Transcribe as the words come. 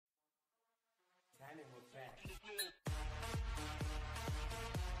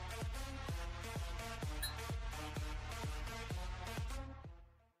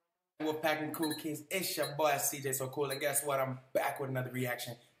Wolfpack and Cool Kids, it's your boy CJ So Cool, and guess what? I'm back with another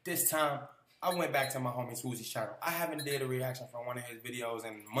reaction. This time, I went back to my homie Swoozy's channel. I haven't did a reaction from one of his videos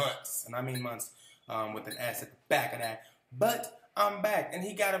in months, and I mean months, with an S at the back of that. But I'm back, and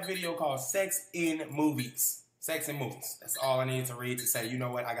he got a video called Sex in Movies. Sex in Movies. That's all I needed to read to say, you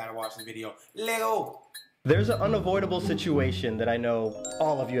know what, I gotta watch the video. Lego! There's an unavoidable situation that I know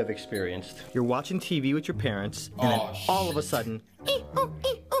all of you have experienced. You're watching TV with your parents, and then all of a sudden,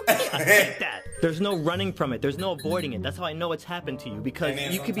 I hate that. There's no running from it. There's no avoiding it. That's how I know it's happened to you, because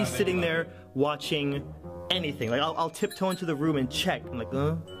you could be sitting there watching anything. Like, I'll tiptoe into the room and check. I'm like,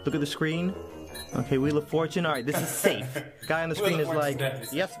 look at the screen. Okay, Wheel of Fortune. All right, this is safe. Guy on the screen is like,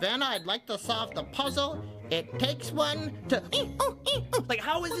 yes, Vanna, I'd like to solve the puzzle. It takes one to... Like,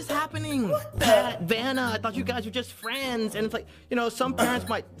 how is this happening? Vanna, I thought you guys were just friends. And it's like, you know, some parents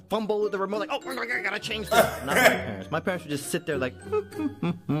might fumble with the remote, like, oh, I gotta change this. Not my parents. My parents would just sit there like,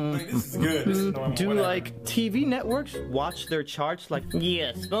 This is good. This is normal. Do, like, TV networks watch their charts? Like,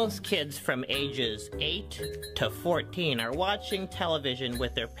 Yes, most kids from ages 8 to 14 are watching television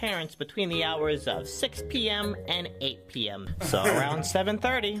with their parents between the hours of 6 p.m. and 8 p.m. So around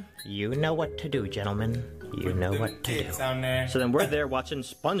 7:30, you know what to do, gentlemen. You know what to do. So then we're there watching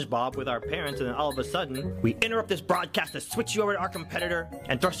SpongeBob with our parents, and then all of a sudden, we interrupt this broadcast to switch you over to our competitor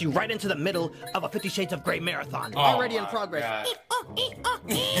and thrust you right into the middle of a 50 Shades of Grey marathon. Already in progress.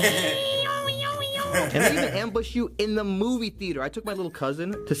 And they even ambush you in the movie theater. I took my little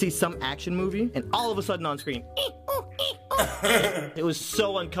cousin to see some action movie, and all of a sudden on screen, it was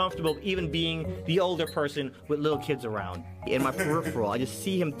so uncomfortable, even being the older person with little kids around. In my peripheral, I just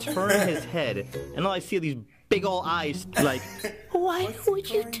see him turn his head, and all I see are these big old eyes, like, why would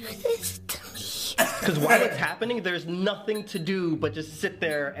you do this to me? because while it's happening, there's nothing to do but just sit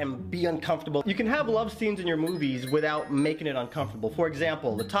there and be uncomfortable. You can have love scenes in your movies without making it uncomfortable. For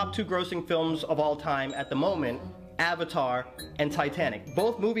example, the top 2 grossing films of all time at the moment, Avatar and Titanic.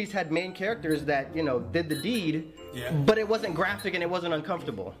 Both movies had main characters that, you know, did the deed, but it wasn't graphic and it wasn't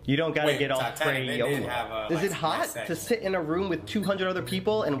uncomfortable. You don't gotta get all Crayola. Is it hot to sit in a room with 200 other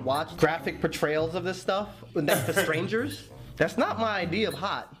people and watch graphic portrayals of this stuff next to strangers? That's not my idea of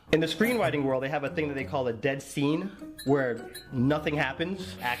hot. In the screenwriting world, they have a thing that they call a dead scene, where nothing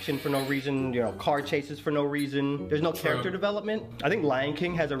happens, action for no reason, you know, car chases for no reason, there's no character development. I think Lion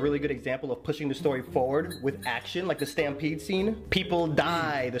King has a really good example of pushing the story forward with action, like the stampede scene. People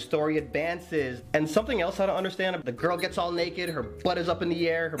die, the story advances, and something else I don't understand, the girl gets all naked, her butt is up in the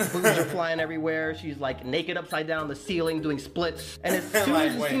air, her boobs are flying everywhere, she's like naked upside down on the ceiling doing splits, and as soon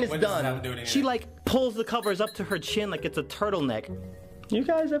as the scene is done, she like pulls the covers up to her chin like it's a turtleneck. You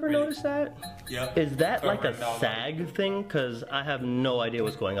guys ever notice that? Yep. Is that like a SAG thing? Because I have no idea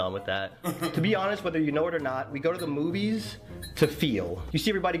what's going on with that. To be honest, whether you know it or not, we go to the movies to feel. You see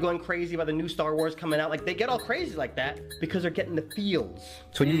everybody going crazy about the new Star Wars coming out. Like, they get all crazy like that because they're getting the feels.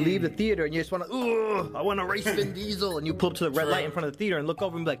 So when you leave the theater and you just want to, ooh, I want to race Vin Diesel, and you pull up to the red light in front of the theater and look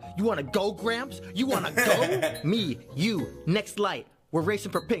over and be like, you want to go, Gramps? You want to go? Me, you, next light. We're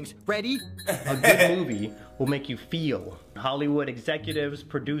racing for pinks. Ready? A good movie will make you feel. Hollywood executives,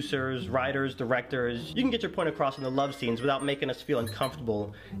 producers, writers, directors, you can get your point across in the love scenes without making us feel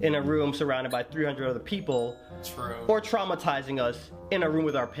uncomfortable in a room surrounded by 300 other people. True. Or traumatizing us in a room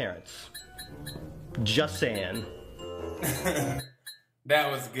with our parents. Just saying.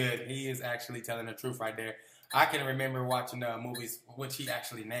 That was good. He is actually telling the truth right there. I can remember watching movies, which he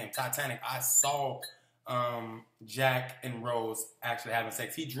actually named Titanic. I saw Jack and Rose actually having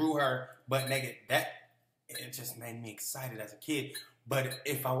sex. He drew her butt naked. It just made me excited as a kid. But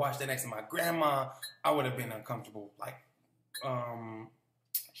if I watched that next to my grandma, I would have been uncomfortable. Like,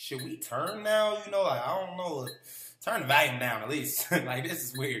 should we turn now? You know, like, I don't know. Turn the volume down at least. Like, this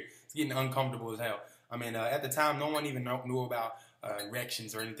is weird. It's getting uncomfortable as hell. I mean, at the time, no one even knew about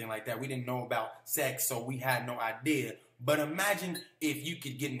erections or anything like that. We didn't know about sex, so we had no idea. But imagine if you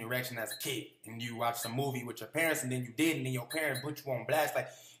could get an erection as a kid and you watched a movie with your parents and then you did, and then your parents put you on blast like,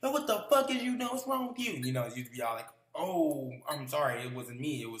 yo, what the fuck is you know? What's wrong with you? And, you know, you'd be all like, oh, I'm sorry, it wasn't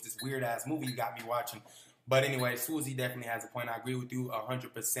me. It was this weird ass movie you got me watching. But anyway, Swoozy definitely has a point. I agree with you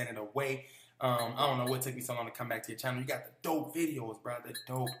 100% of the way. I don't know what took me so long to come back to your channel. You got the dope videos, bro. The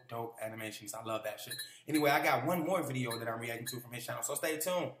dope animations. I love that shit. Anyway, I got one more video that I'm reacting to from his channel, so stay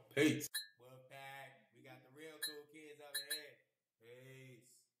tuned. Peace.